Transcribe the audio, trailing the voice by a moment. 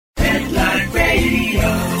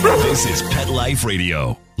This is Pet Life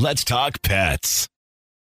Radio. Let's talk pets.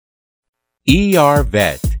 ER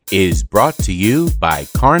Vet is brought to you by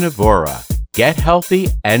Carnivora. Get healthy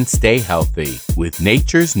and stay healthy with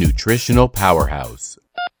nature's nutritional powerhouse.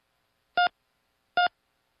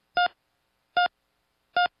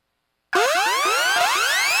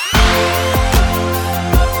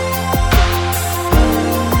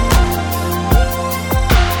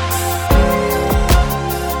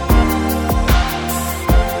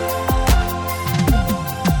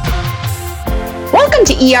 Welcome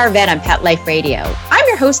to ER Vet on Pet Life Radio. I'm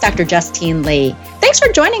your host, Dr. Justine Lee. Thanks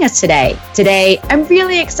for joining us today. Today, I'm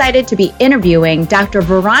really excited to be interviewing Dr.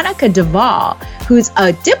 Veronica Duvall, who's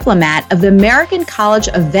a diplomat of the American College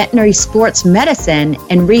of Veterinary Sports Medicine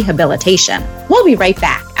and Rehabilitation. We'll be right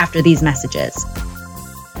back after these messages.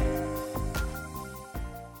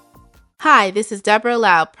 Hi, this is Deborah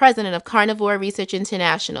Lau, president of Carnivore Research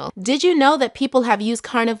International. Did you know that people have used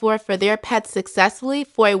carnivore for their pets successfully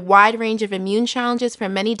for a wide range of immune challenges for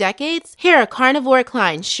many decades? Here are carnivore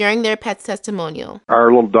clients sharing their pet's testimonial.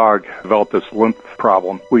 Our little dog developed this lymph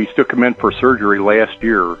problem. We took him in for surgery last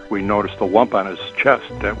year. We noticed a lump on his chest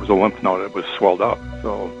that was a lymph node that was swelled up.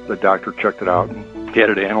 So the doctor checked it out and had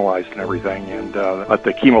it analyzed and everything, and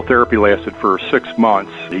the chemotherapy lasted for 6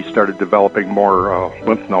 months. He started developing more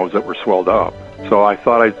lymph nodes that were swelled up. So I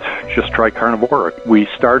thought I'd just try Carnivora. We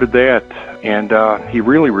started that, and he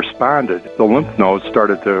really responded. The lymph nodes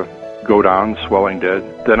started to go down, swelling did.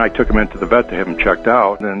 Then I took him into the vet to have him checked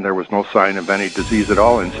out, and there was no sign of any disease at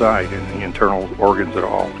all inside, in the internal organs at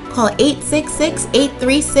all. Call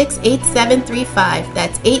 866-836-8735.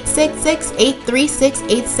 That's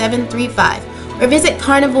 866-836-8735. Or visit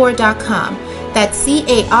carnivore.com. That's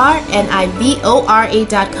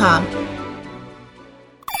carnivora.com.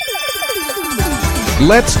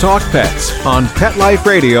 Let's Talk Pets on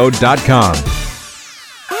PetLifeRadio.com.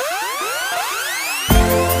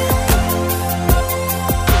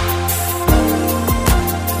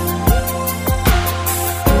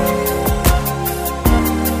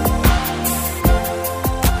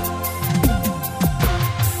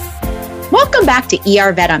 Welcome back to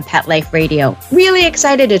ER Vet on Pet Life Radio. Really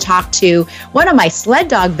excited to talk to one of my sled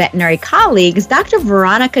dog veterinary colleagues, Dr.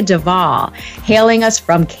 Veronica Duvall, hailing us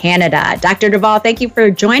from Canada. Dr. Duvall, thank you for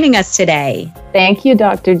joining us today. Thank you,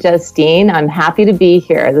 Dr. Justine. I'm happy to be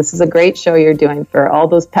here. This is a great show you're doing for all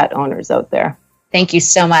those pet owners out there. Thank you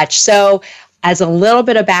so much. So, as a little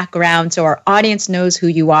bit of background, so our audience knows who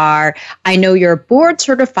you are, I know you're board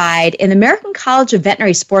certified in the American College of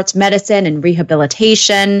Veterinary Sports Medicine and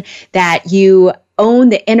Rehabilitation, that you own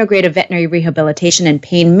the Integrative Veterinary Rehabilitation and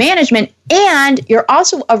Pain Management, and you're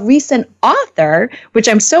also a recent author, which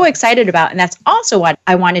I'm so excited about, and that's also what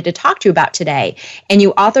I wanted to talk to you about today. And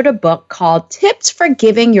you authored a book called Tips for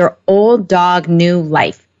Giving Your Old Dog New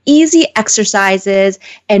Life. Easy exercises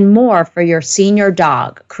and more for your senior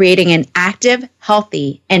dog, creating an active,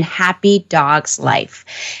 healthy, and happy dog's life.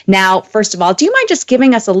 Now, first of all, do you mind just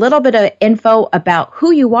giving us a little bit of info about who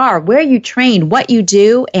you are, where you train, what you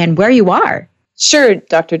do, and where you are? Sure,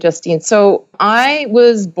 Dr. Justine. So I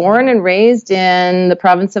was born and raised in the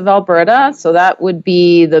province of Alberta. So that would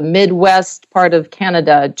be the Midwest part of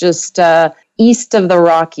Canada, just east of the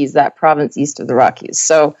Rockies, that province east of the Rockies.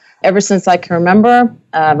 So ever since I can remember,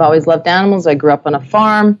 I've always loved animals. I grew up on a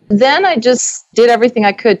farm. Then I just did everything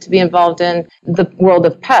I could to be involved in the world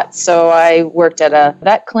of pets. So I worked at a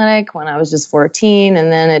vet clinic when I was just 14,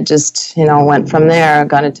 and then it just, went from there. I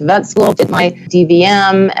got into vet school, did my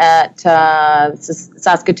DVM at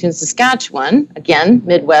Saskatoon, Saskatchewan, again,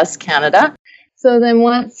 Midwest Canada. So then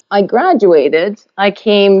once I graduated, I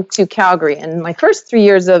came to Calgary, and my first 3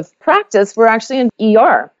 years of practice were actually in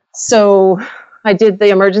ER. So I did the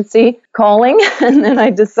emergency calling, and then I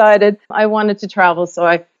decided I wanted to travel, so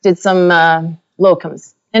I did some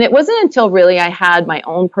locums. And it wasn't until really I had my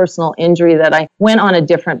own personal injury that I went on a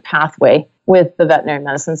different pathway with the veterinary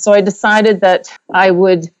medicine. So I decided that I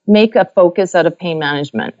would make a focus out of pain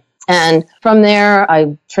management. And from there,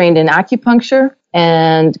 I trained in acupuncture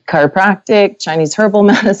and chiropractic, Chinese herbal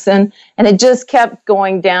medicine, and it just kept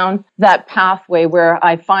going down that pathway where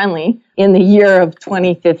I finally, in the year of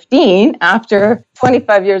 2015, after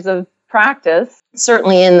 25 years of practice,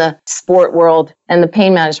 certainly in the sport world and the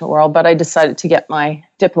pain management world, but I decided to get my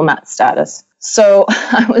diplomat status. So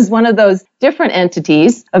I was one of those different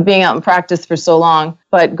entities of being out in practice for so long,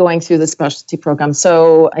 but going through the specialty program.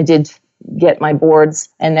 So I did get my boards,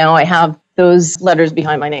 and now I have those letters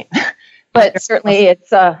behind my name. But certainly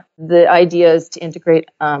it's the idea is to integrate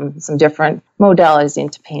some different modalities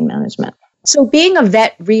into pain management. So being a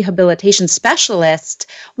vet rehabilitation specialist,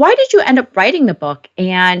 why did you end up writing the book?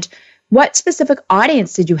 And what specific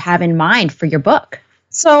audience did you have in mind for your book?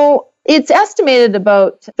 So it's estimated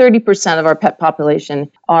about 30% of our pet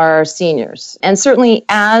population are seniors. And certainly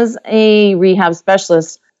as a rehab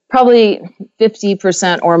specialist, probably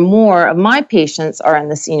 50% or more of my patients are in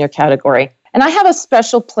the senior category. And I have a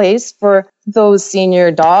special place for those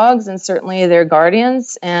senior dogs and certainly their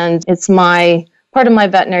guardians. And it's part of my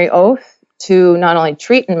veterinary oath to not only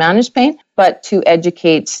treat and manage pain, but to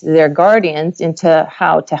educate their guardians into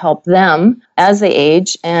how to help them as they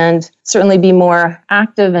age and certainly be more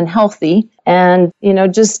active and healthy and,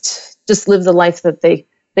 just live the life that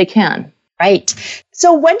they can. Right.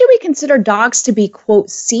 So when do we consider dogs to be, quote,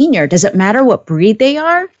 senior? Does it matter what breed they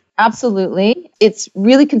are? Absolutely. It's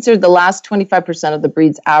really considered the last 25% of the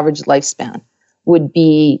breed's average lifespan would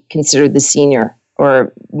be considered the senior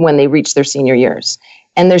or when they reach their senior years.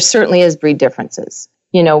 And there certainly is breed differences.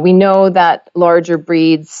 We know that larger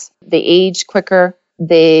breeds, they age quicker,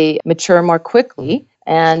 they mature more quickly,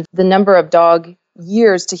 and the number of dog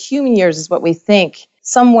years to human years is what we think.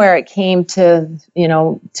 Somewhere it came to,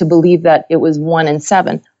 to believe that it was 1 in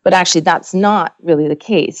 7, but actually that's not really the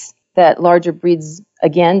case, that larger breeds,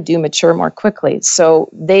 again, do mature more quickly. So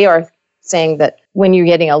they are saying that when you're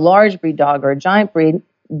getting a large breed dog or a giant breed,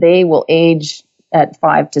 they will age at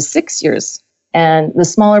 5 to 6 years. And the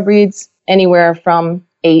smaller breeds, anywhere from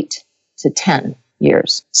 8 to 10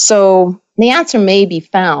 years. So the answer may be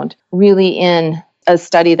found really in a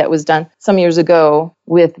study that was done some years ago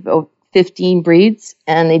with 15 breeds,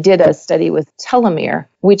 and they did a study with telomere,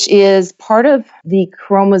 which is part of the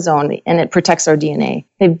chromosome, and it protects our DNA.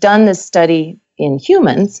 They've done this study in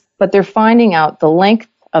humans, but they're finding out the length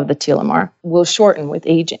of the telomere will shorten with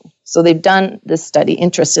aging. So they've done this study,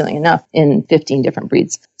 interestingly enough, in 15 different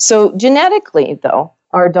breeds. So genetically, though,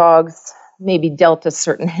 our dogs may be dealt a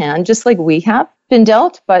certain hand, just like we have been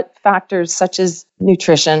dealt, but factors such as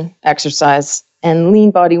nutrition, exercise, and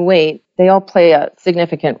lean body weight, they all play a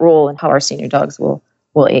significant role in how our senior dogs will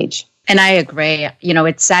age. And I agree.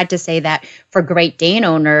 It's sad to say that for Great Dane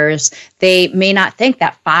owners, they may not think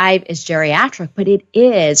that 5 is geriatric, but it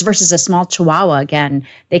is, versus a small Chihuahua. Again,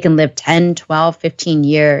 they can live 10, 12, 15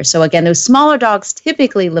 years. So again, those smaller dogs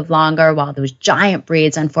typically live longer, while those giant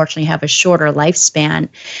breeds, unfortunately, have a shorter lifespan.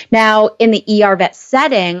 Now, in the ER vet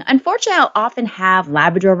setting, unfortunately, I'll often have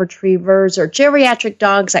Labrador retrievers or geriatric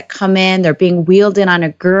dogs that come in. They're being wheeled in on a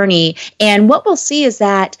gurney. And what we'll see is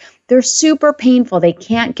that they're super painful. They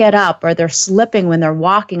can't get up, or they're slipping when they're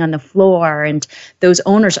walking on the floor. And those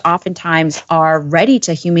owners oftentimes are ready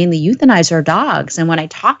to humanely euthanize their dogs. And when I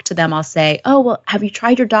talk to them, I'll say, oh, well, have you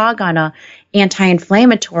tried your dog on a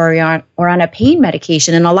anti-inflammatory or on a pain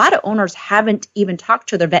medication? And a lot of owners haven't even talked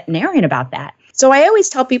to their veterinarian about that. So I always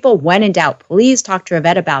tell people, when in doubt, please talk to a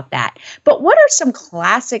vet about that. But what are some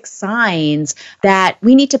classic signs that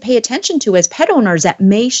we need to pay attention to as pet owners that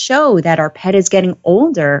may show that our pet is getting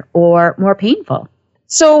older or more painful?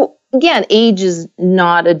 So again, age is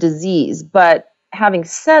not a disease, but having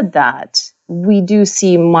said that, we do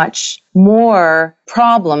see much more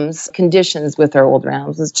problems, conditions with our older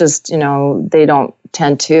animals. It's just, they don't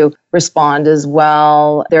tend to respond as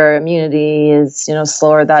well. Their immunity is,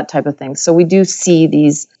 slower, that type of thing. So we do see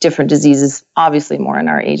these different diseases, obviously more in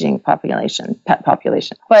our aging population, pet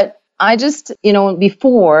population. But I just,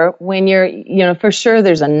 before, when you're, for sure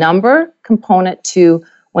there's a number component to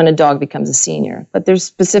when a dog becomes a senior. But there's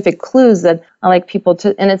specific clues that I like people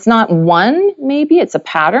to, and it's not one, maybe it's a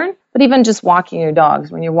pattern, but even just walking your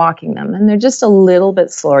dogs when you're walking them, and they're just a little bit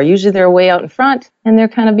slower. Usually they're way out in front and they're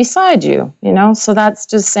kind of beside you, so that's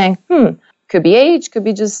just saying, could be age, could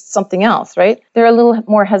be just something else, right? They're a little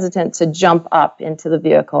more hesitant to jump up into the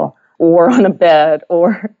vehicle or on a bed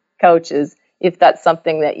or couches if that's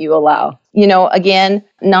something that you allow. Again,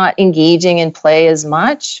 not engaging in play as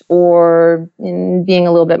much or in being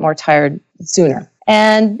a little bit more tired sooner.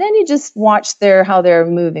 And then you just watch how they're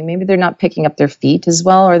moving. Maybe they're not picking up their feet as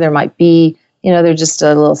well, or there might be, they're just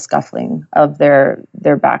a little scuffling of their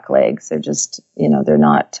back legs. They're just, they're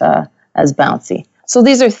not as bouncy. So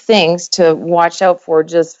these are things to watch out for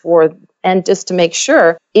and just to make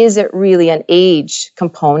sure, is it really an age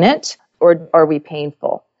component or are we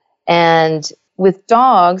painful? And with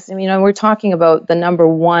dogs, we're talking about the number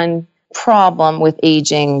one problem with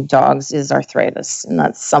aging dogs is arthritis. And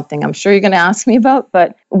that's something I'm sure you're going to ask me about.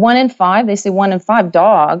 But 1 in 5, they say 1 in 5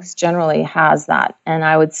 dogs generally has that. And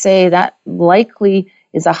I would say that likely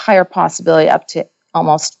is a higher possibility, up to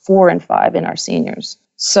almost 4 in 5 in our seniors.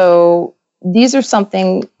 So these are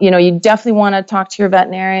something, you definitely want to talk to your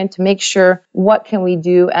veterinarian to make sure, what can we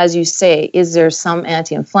do? As you say, is there some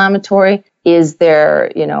anti-inflammatory? Is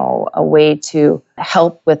there, a way to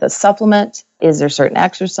help with a supplement? Is there certain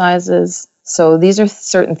exercises? So these are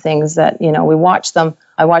certain things that, we watch them.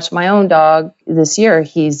 I watched my own dog this year.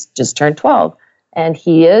 He's just turned 12 and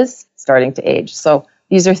he is starting to age. So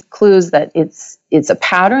these are clues that it's a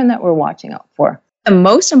pattern that we're watching out for. The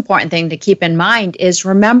most important thing to keep in mind is,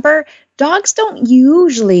 remember, dogs don't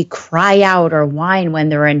usually cry out or whine when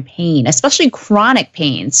they're in pain, especially chronic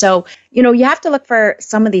pain. So, you have to look for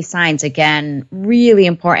some of these signs. Again, really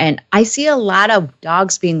important. I see a lot of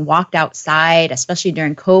dogs being walked outside, especially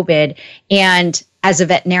during COVID. And as a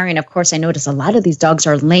veterinarian, of course, I notice a lot of these dogs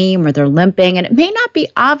are lame or they're limping, and it may not be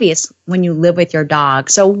obvious when you live with your dog.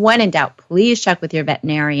 So when in doubt, please check with your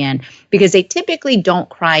veterinarian, because they typically don't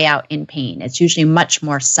cry out in pain. It's usually much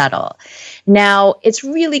more subtle. Now, it's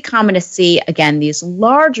really common to see, again, these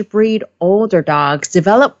large breed older dogs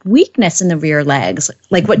develop weakness in the rear legs,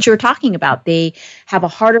 like what you're talking about. They have a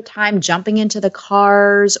harder time jumping into the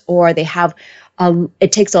cars, or they have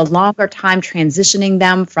it takes a longer time transitioning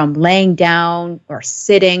them from laying down or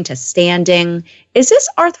sitting to standing. Is this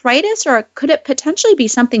arthritis, or could it potentially be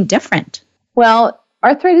something different? Well,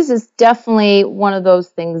 arthritis is definitely one of those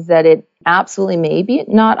things that it absolutely may be,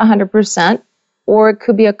 not 100%, or it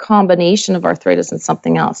could be a combination of arthritis and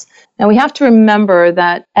something else. Now, we have to remember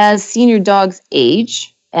that as senior dogs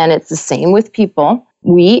age, and it's the same with people,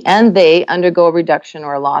 we and they undergo a reduction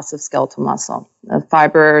or a loss of skeletal muscle. The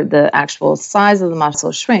fiber, the actual size of the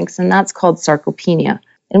muscle shrinks, and that's called sarcopenia.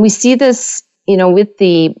 And we see this, with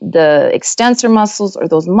the extensor muscles, or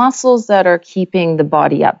those muscles that are keeping the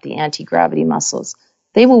body up, the anti-gravity muscles.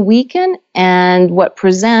 They will weaken, and what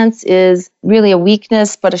presents is really a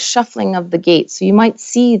weakness, but a shuffling of the gait. So you might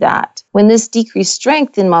see that. When this decreased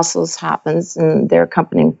strength in muscles happens, and they're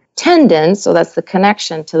accompanying tendons, so that's the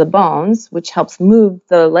connection to the bones, which helps move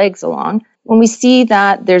the legs along. When we see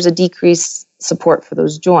that, there's a decreased support for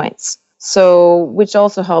those joints, so which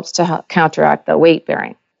also helps to counteract the weight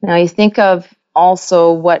bearing. Now you think of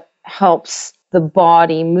also what helps the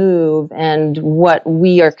body move and what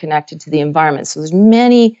we are connected to the environment. So there's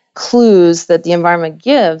many clues that the environment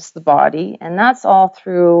gives the body, and that's all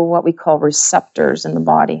through what we call receptors in the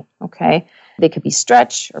body, okay? They could be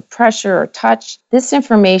stretch or pressure or touch. This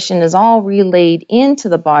information is all relayed into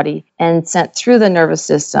the body and sent through the nervous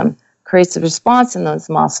system, creates a response in those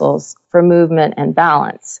muscles for movement and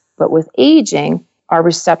balance. But with aging, our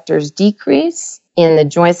receptors decrease in the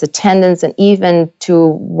joints, the tendons, and even to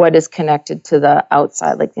what is connected to the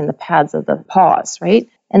outside, like in the pads of the paws, right?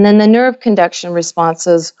 And then the nerve conduction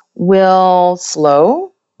responses will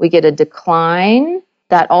slow. We get a decline.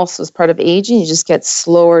 That also is part of aging. You just get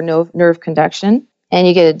slower nerve conduction, and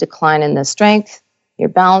you get a decline in the strength. Your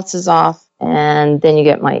balance is off, and then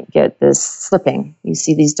you might get this slipping. You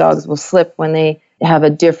see these dogs will slip when they have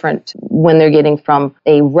when they're getting from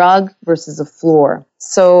a rug versus a floor.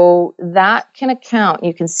 So that can account.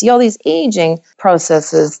 You can see all these aging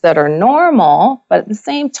processes that are normal, but at the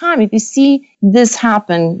same time, if you see this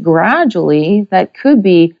happen gradually, that could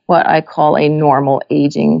be what I call a normal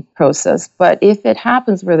aging process. But if it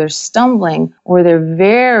happens where they're stumbling or they're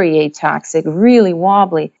very ataxic, really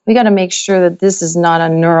wobbly, we got to make sure that this is not a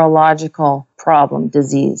neurological problem,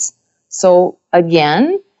 disease. So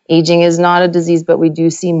again, aging is not a disease, but we do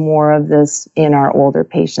see more of this in our older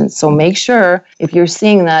patients. So make sure if you're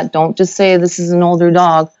seeing that, don't just say this is an older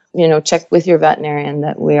dog. Check with your veterinarian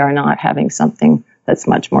that we are not having something that's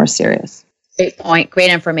much more serious. Great point.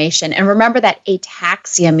 Great information. And remember that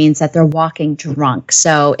ataxia means that they're walking drunk.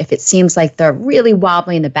 So if it seems like they're really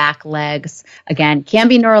wobbly in the back legs, again, can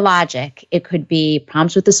be neurologic. It could be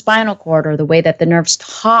problems with the spinal cord or the way that the nerves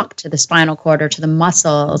talk to the spinal cord or to the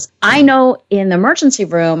muscles. I know in the emergency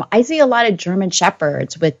room, I see a lot of German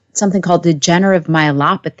Shepherds with something called degenerative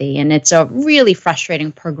myelopathy, and it's a really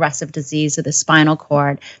frustrating progressive disease of the spinal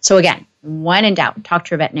cord. So again, when in doubt, talk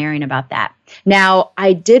to your veterinarian about that. Now,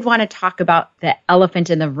 I did want to talk about the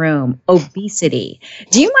elephant in the room, obesity.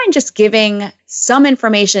 Do you mind just giving some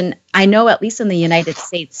information? I know at least in the United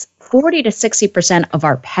States, 40 to 60% of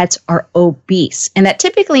our pets are obese, and that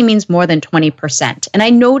typically means more than 20%. And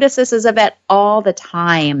I notice this as a vet all the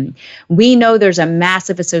time. We know there's a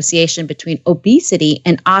massive association between obesity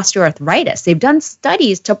and osteoarthritis. They've done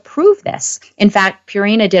studies to prove this. In fact,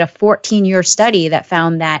 Purina did a 14-year study that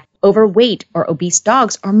found that overweight or obese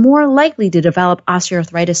dogs are more likely to develop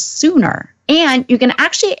osteoarthritis sooner. And you can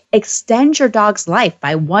actually extend your dog's life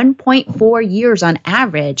by 1.4 years on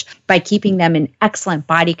average by keeping them in excellent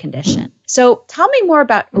body condition. So tell me more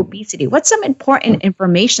about obesity. What's some important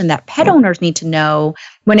information that pet owners need to know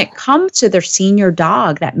when it comes to their senior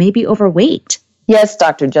dog that may be overweight? Yes,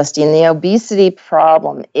 Dr. Justine, the obesity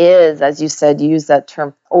problem is, as you said, you use that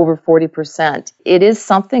term, over 40%. It is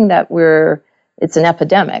something that it's an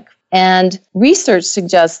epidemic. And research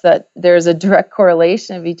suggests that there's a direct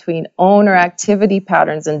correlation between owner activity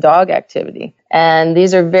patterns and dog activity. And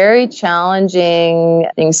these are very challenging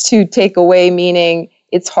things to take away, meaning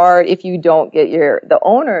it's hard if you don't get the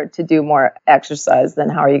owner to do more exercise, then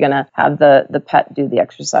how are you going to have the pet do the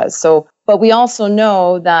exercise? But we also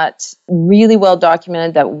know that really well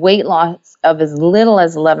documented that weight loss of as little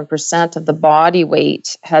as 11% of the body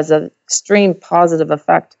weight has an extreme positive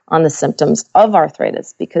effect on the symptoms of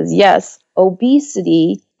arthritis. Because yes,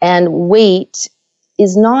 obesity and weight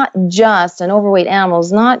is not just, an overweight animal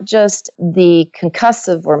is not just the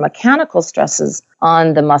concussive or mechanical stresses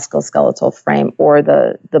on the musculoskeletal frame or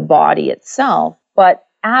the body itself, but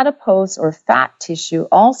adipose or fat tissue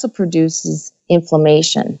also produces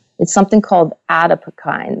inflammation. It's something called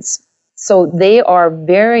adipokines. So they are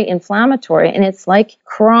very inflammatory, and it's like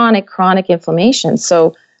chronic inflammation.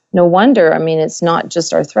 So no wonder, it's not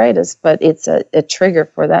just arthritis, but it's a trigger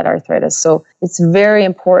for that arthritis. So it's very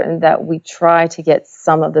important that we try to get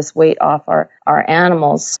some of this weight off our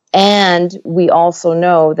animals. And we also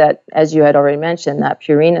know that, as you had already mentioned, that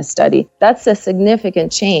Purina study, that's a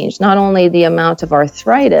significant change. Not only the amount of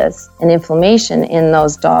arthritis and inflammation in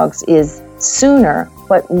those dogs is sooner,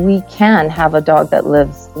 but we can have a dog that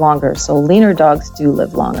lives longer. So leaner dogs do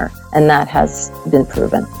live longer, and that has been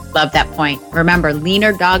proven. Love that point. Remember,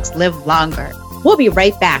 leaner dogs live longer. We'll be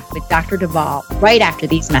right back with Dr. Duvall right after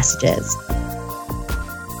these messages.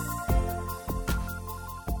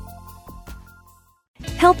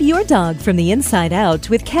 Help your dog from the inside out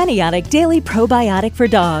with Caniotic Daily Probiotic for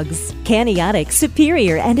Dogs. Caniotic's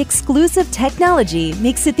superior and exclusive technology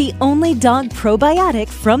makes it the only dog probiotic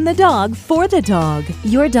from the dog for the dog.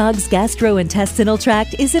 Your dog's gastrointestinal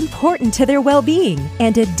tract is important to their well-being,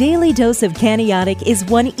 and a daily dose of Caniotic is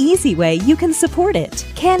one easy way you can support it.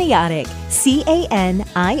 Caniotic,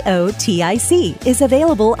 Caniotic, is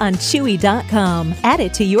available on Chewy.com. Add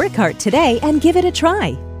it to your cart today and give it a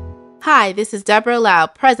try. Hi, this is Deborah Lau,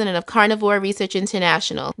 president of Carnivore Research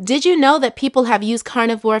International. Did you know that people have used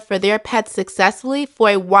carnivore for their pets successfully for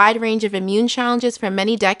a wide range of immune challenges for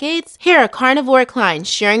many decades? Here are carnivore clients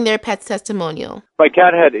sharing their pet's testimonial. My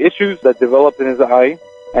cat had issues that developed in his eye,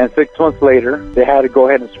 and 6 months later, they had to go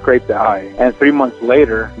ahead and scrape the eye. And 3 months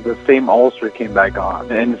later, the same ulcer came back on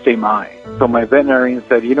in the same eye. So my veterinarian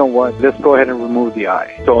said, you know what, let's go ahead and remove the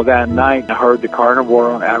eye. So that night, I heard the carnivore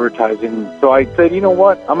on advertising. So I said, you know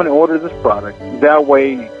what, I'm going to order this product. That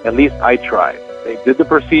way, at least I tried. They did the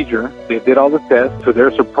procedure. They did all the tests. To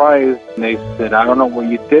their surprise, they said, I don't know what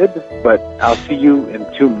you did, but I'll see you in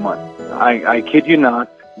 2 months. I kid you not.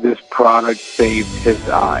 This product saved his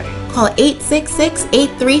eye. Call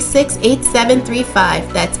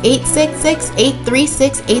 866-836-8735. That's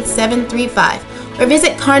 866-836-8735. Or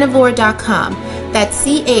visit carnivore.com. That's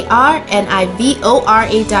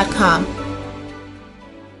carnivora.com.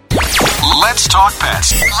 Let's talk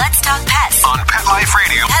pets. Let's talk pets On Pet Life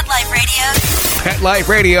Radio. Pet Life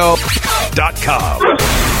Radio. PetLifeRadio.com.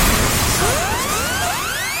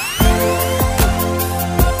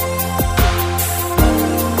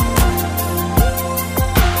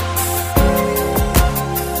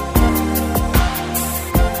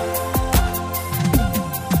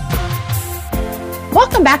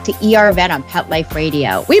 Welcome back to ER Vet on Pet Life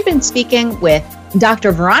Radio. We've been speaking with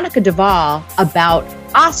Dr. Veronica Duvall about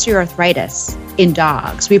osteoarthritis in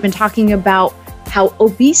dogs. We've been talking about how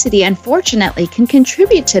obesity, unfortunately, can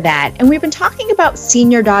contribute to that. And we've been talking about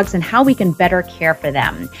senior dogs and how we can better care for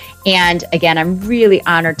them. And again, I'm really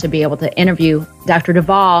honored to be able to interview Dr.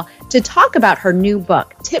 Duvall to talk about her new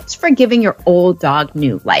book, Tips for Giving Your Old Dog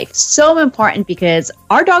New Life. So important because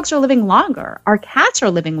our dogs are living longer, our cats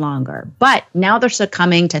are living longer, but now they're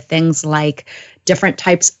succumbing to things like different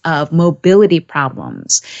types of mobility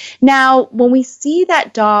problems. Now, when we see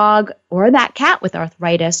that dog or that cat with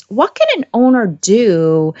arthritis, what can an owner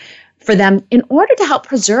do for them in order to help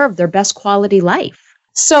preserve their best quality life?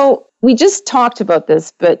 So we just talked about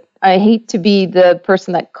this, but I hate to be the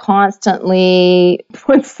person that constantly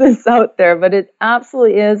puts this out there, but it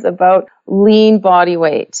absolutely is about lean body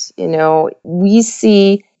weight. You know, we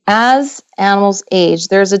see as animals age,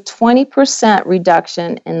 there's a 20%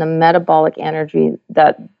 reduction in the metabolic energy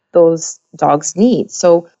that those dogs need.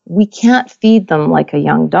 So we can't feed them like a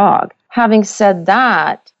young dog. Having said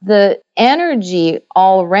that, the energy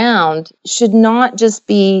all around should not just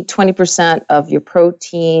be 20% of your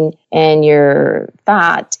protein and your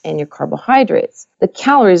fat and your carbohydrates. The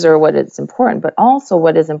calories are what is important, but also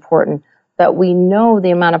what is important that we know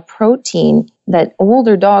the amount of protein that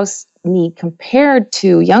older dogs need compared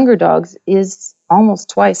to younger dogs is almost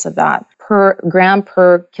twice of that per gram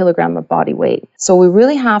per kilogram of body weight. So we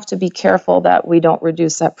really have to be careful that we don't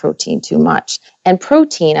reduce that protein too much. And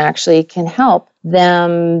protein actually can help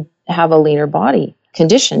them have a leaner body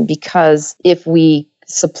condition, because if we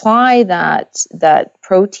supply that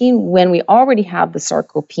protein when we already have the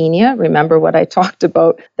sarcopenia, remember what I talked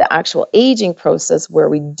about, the actual aging process where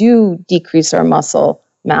we do decrease our muscle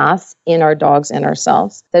mass in our dogs and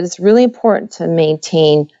ourselves, that it's really important to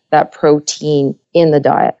maintain that protein in the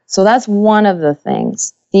diet. So that's one of the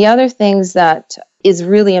things. The other things that is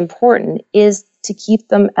really important is to keep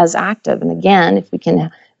them as active. And again, if we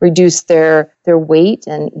can reduce their weight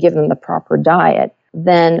and give them the proper diet,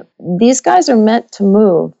 then these guys are meant to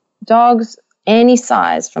move. Dogs any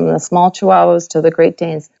size, from the small Chihuahuas to the Great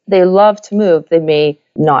Danes, they love to move. They may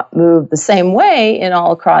not move the same way in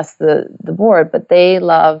all across the board, but they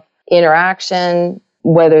love interaction,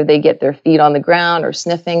 whether they get their feet on the ground or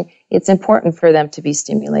sniffing. It's important for them to be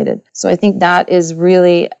stimulated. So I think that is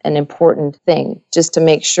really an important thing, just to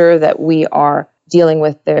make sure that we are dealing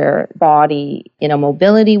with their body in a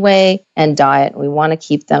mobility way and diet. We want to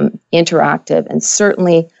keep them interactive and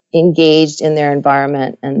certainly engaged in their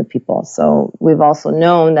environment and the people. So we've also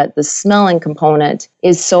known that the smelling component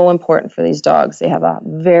is so important for these dogs. They have a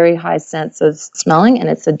very high sense of smelling, and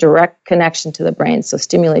it's a direct connection to the brain. So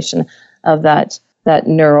stimulation of that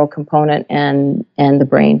neural component and the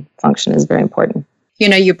brain function is very important. You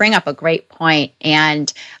know, you bring up a great point,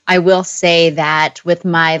 and I will say that with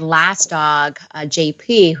my last dog,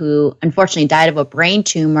 JP, who unfortunately died of a brain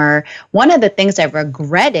tumor, one of the things I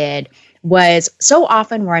regretted was so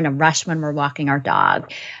often we're in a rush when we're walking our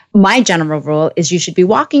dog. My general rule is you should be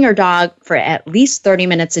walking your dog for at least 30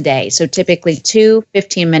 minutes a day. So typically 2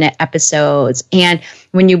 15-minute episodes. And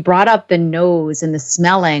when you brought up the nose and the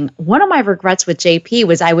smelling, one of my regrets with JP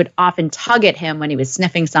was I would often tug at him when he was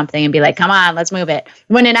sniffing something and be like, come on, let's move it.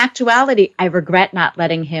 When in actuality, I regret not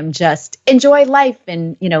letting him just enjoy life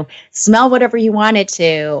and, smell whatever he wanted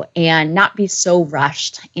to and not be so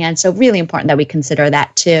rushed. And so really important that we consider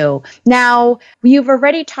that too. Now, you've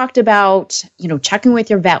already talked about, checking with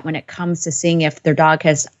your vet when it comes to seeing if their dog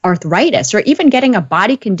has arthritis, or even getting a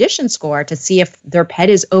body condition score to see if their pet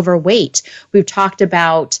is overweight. We've talked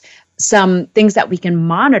about some things that we can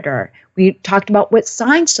monitor. We talked about what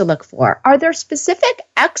signs to look for. Are there specific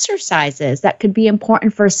exercises that could be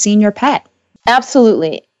important for a senior pet?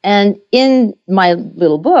 Absolutely. And in my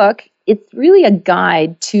little book, it's really a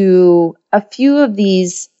guide to a few of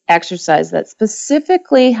these exercises that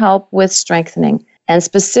specifically help with strengthening, and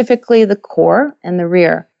specifically the core and the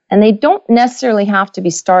rear. And they don't necessarily have to be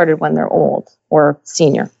started when they're old or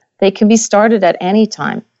senior. They can be started at any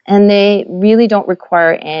time, and they really don't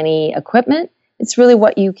require any equipment. It's really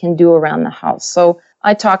what you can do around the house. So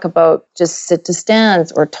I talk about just sit to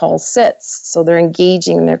stands or tall sits, so they're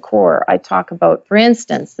engaging in their core. I talk about, for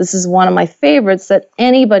instance, this is one of my favorites that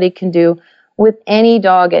anybody can do with any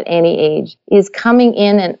dog at any age, is coming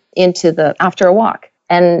in and after a walk.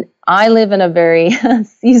 And I live in a very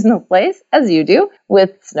seasonal place, as you do,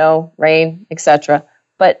 with snow, rain, etc.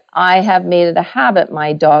 But I have made it a habit.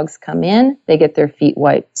 My dogs come in, they get their feet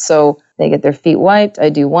wiped. So they get their feet wiped. I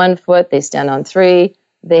do 1 foot, they stand on 3.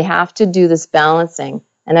 They have to do this balancing.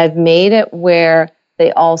 And I've made it where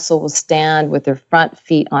they also will stand with their front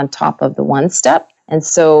feet on top of the one step. And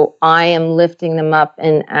so I am lifting them up,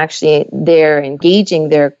 and actually they're engaging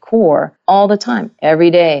their core all the time, every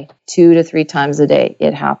day, 2 to 3 times a day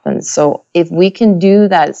it happens. So if we can do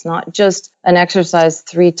that, it's not just an exercise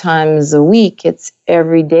 3 times a week, it's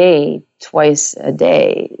every day, twice a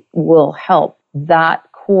day will help that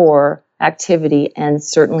core activity. And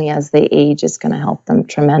certainly as they age, it's going to help them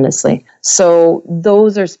tremendously. So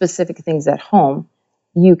those are specific things at home.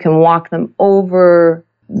 You can walk them over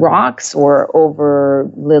rocks or over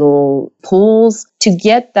little pools to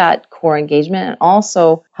get that core engagement, and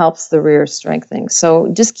also helps the rear strengthening.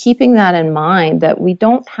 So just keeping that in mind, that we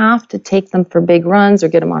don't have to take them for big runs or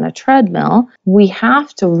get them on a treadmill. We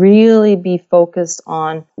have to really be focused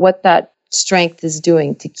on what that strength is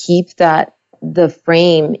doing to keep the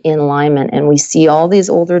frame in alignment. And we see all these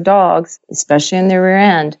older dogs, especially in their rear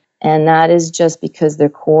end, and that is just because their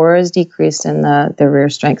core is decreased in the rear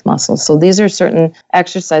strength muscles. So these are certain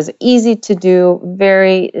exercises, easy to do,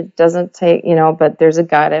 it doesn't take, but there's a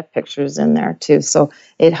guide, I have pictures in there too, so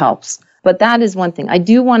it helps. But that is one thing. I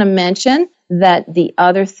do want to mention that the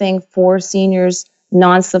other thing for seniors,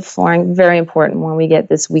 non-slip flooring, very important when we get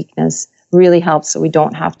this weakness, really helps so we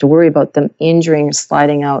don't have to worry about them injuring or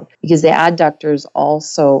sliding out, because the adductors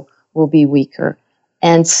also will be weaker.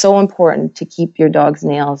 And so important to keep your dog's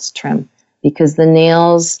nails trim. because the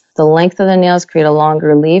length of the nails create a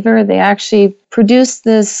longer lever. They actually produce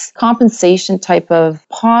this compensation type of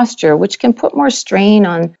posture, which can put more strain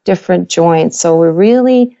on different joints. So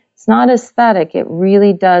it's not aesthetic. It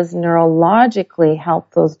really does neurologically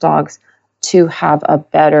help those dogs to have a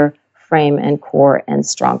better frame and core and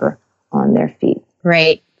stronger on their feet.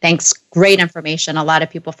 Great. Thanks. Great information. A lot of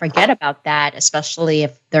people forget about that, especially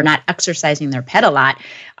if they're not exercising their pet a lot.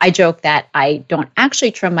 I joke that I don't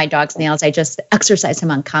actually trim my dog's nails. I just exercise him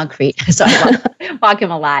on concrete. So I walk him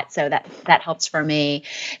a lot. So that helps for me.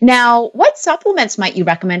 Now, what supplements might you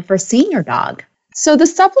recommend for a senior dog? So the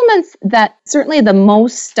supplements that certainly the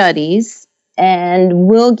most studies and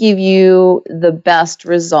will give you the best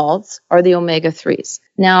results are the omega-3s.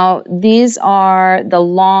 Now, these are the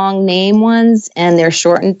long name ones, and they're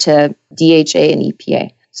shortened to DHA and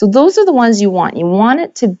EPA. So those are the ones you want. You want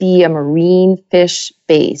it to be a marine fish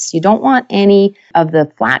base. You don't want any of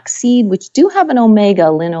the flaxseed, which do have an omega,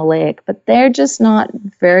 linoleic, but they're just not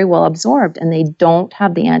very well absorbed, and they don't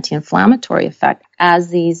have the anti-inflammatory effect as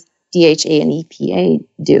these DHA and EPA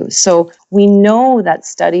do. So we know that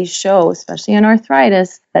studies show, especially in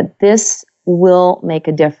arthritis, that this will make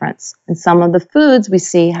a difference. And some of the foods we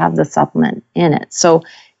see have the supplement in it. So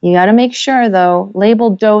you got to make sure, though,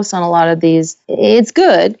 labeled dose on a lot of these, it's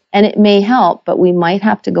good and it may help, but we might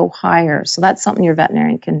have to go higher. So that's something your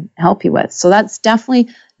veterinarian can help you with. So that's definitely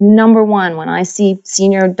number one. When I see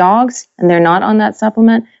senior dogs and they're not on that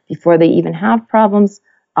supplement, before they even have problems,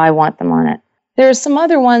 I want them on it. There are some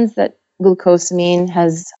other ones that glucosamine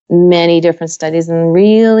has many different studies, and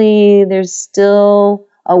really there's still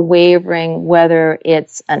a wavering whether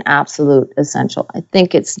it's an absolute essential. I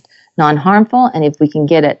think it's non-harmful, and if we can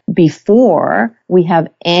get it before we have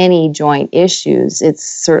any joint issues, it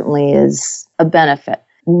certainly is a benefit.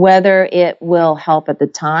 Whether it will help at the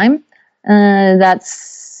time,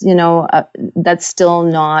 that's still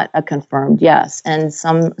not a confirmed yes. And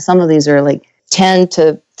some of these are like 10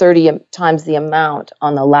 to 30 times the amount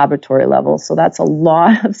on the laboratory level. So that's a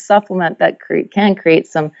lot of supplement that can create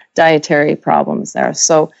some dietary problems there.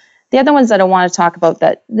 So the other ones that I want to talk about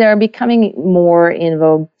that they're becoming more in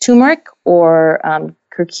vogue, turmeric or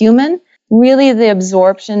curcumin. Really, the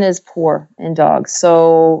absorption is poor in dogs.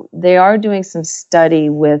 So they are doing some study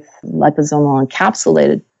with liposomal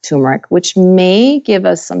encapsulated turmeric, which may give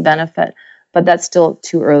us some benefit, but that's still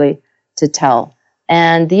too early to tell.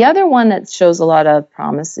 And the other one that shows a lot of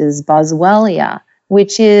promise is boswellia,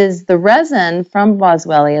 which is the resin from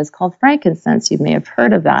boswellia is called frankincense. You may have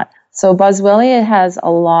heard of that. So boswellia has a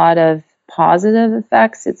lot of positive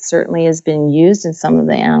effects. It certainly has been used in some of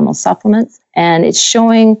the animal supplements, and it's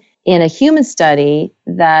showing in a human study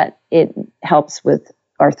that it helps with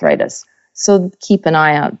arthritis. So keep an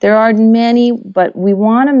eye out. There are many, but we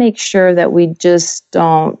want to make sure that we just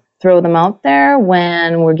don't throw them out there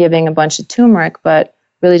when we're giving a bunch of turmeric, but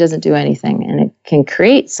really doesn't do anything. And it can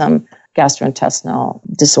create some gastrointestinal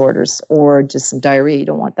disorders or just some diarrhea. You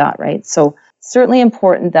don't want that, right? So certainly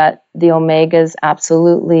important that the omegas,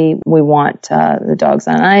 absolutely, we want the dogs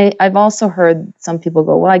on. I've also heard some people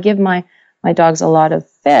go, well, I give my dogs a lot of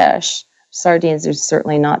fish. Sardines, there's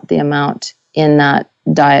certainly not the amount in that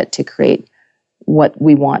diet to create what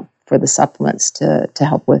we want for the supplements to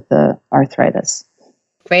help with the arthritis.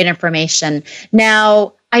 Great information.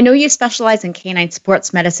 Now, I know you specialize in canine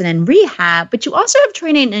sports medicine and rehab, but you also have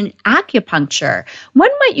training in acupuncture. When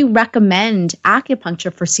might you recommend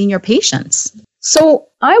acupuncture for senior patients? So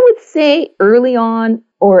I would say early on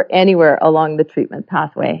or anywhere along the treatment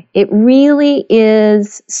pathway. It really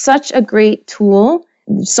is such a great tool.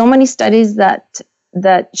 So many studies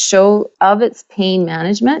that show of its pain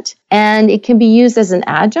management, and it can be used as an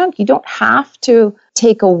adjunct. You don't have to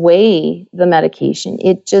take away the medication.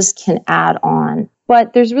 It just can add on.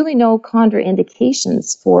 But there's really no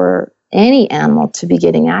contraindications for any animal to be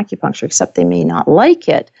getting acupuncture, except they may not like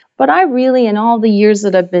it. But I really, in all the years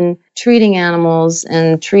that I've been treating animals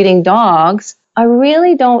and treating dogs, I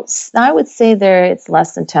really don't, I would say it's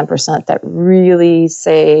less than 10% that really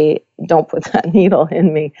say, don't put that needle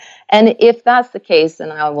in me. And if that's the case,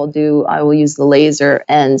 then I will use the laser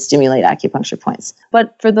and stimulate acupuncture points.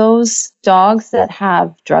 But for those dogs that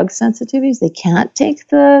have drug sensitivities, they can't take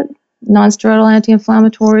the nonsteroidal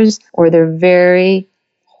anti-inflammatories, or they're very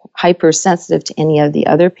hypersensitive to any of the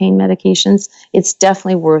other pain medications, it's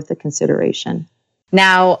definitely worth a consideration.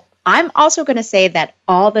 Now, I'm also going to say that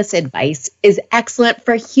all this advice is excellent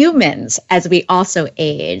for humans as we also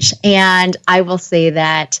age. And I will say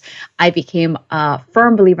that I became a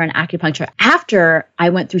firm believer in acupuncture after I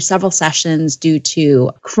went through several sessions due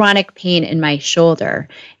to chronic pain in my shoulder.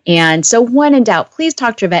 And so when in doubt, please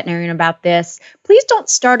talk to your veterinarian about this. Please don't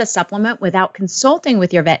start a supplement without consulting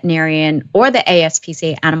with your veterinarian or the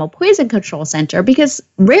ASPCA Animal Poison Control Center, because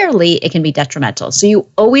rarely it can be detrimental. So you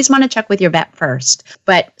always want to check with your vet first.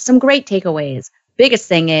 But some great takeaways. Biggest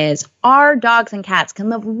thing is our dogs and cats can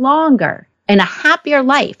live longer and a happier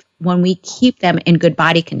life when we keep them in good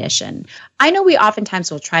body condition. I know we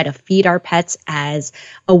oftentimes will try to feed our pets as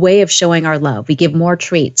a way of showing our love. We give more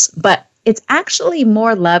treats, but it's actually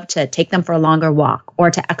more love to take them for a longer walk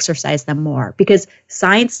or to exercise them more, because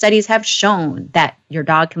science studies have shown that your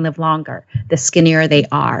dog can live longer the skinnier they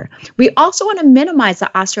are. We also want to minimize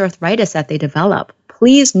the osteoarthritis that they develop.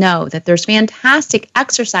 Please know that there's fantastic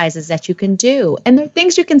exercises that you can do, and there are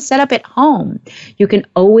things you can set up at home. You can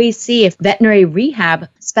always see if veterinary rehab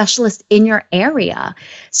specialists in your area.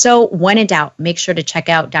 So when in doubt, make sure to check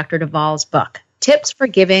out Dr. Duvall's book, Tips for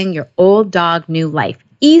Giving Your Old Dog New Life.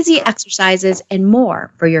 Easy exercises and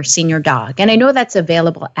more for your senior dog. And I know that's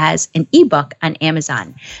available as an ebook on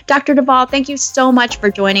Amazon. Dr. Duvall, thank you so much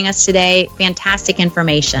for joining us today. Fantastic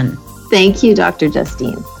information. Thank you, Dr.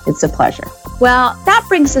 Justine. It's a pleasure. Well, that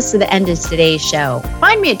brings us to the end of today's show.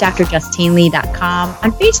 Find me at drjustinelee.com,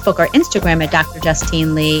 on Facebook or Instagram at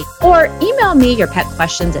drjustinelee, or email me your pet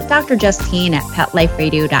questions at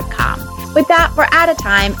drjustine@petliferadio.com. With that, we're out of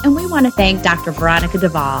time, and we want to thank Dr. Veronica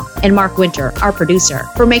Duvall and Mark Winter, our producer,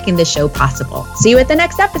 for making this show possible. See you at the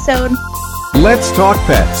next episode. Let's Talk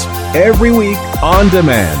Pets, every week on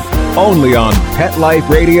demand, only on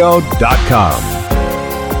PetLifeRadio.com.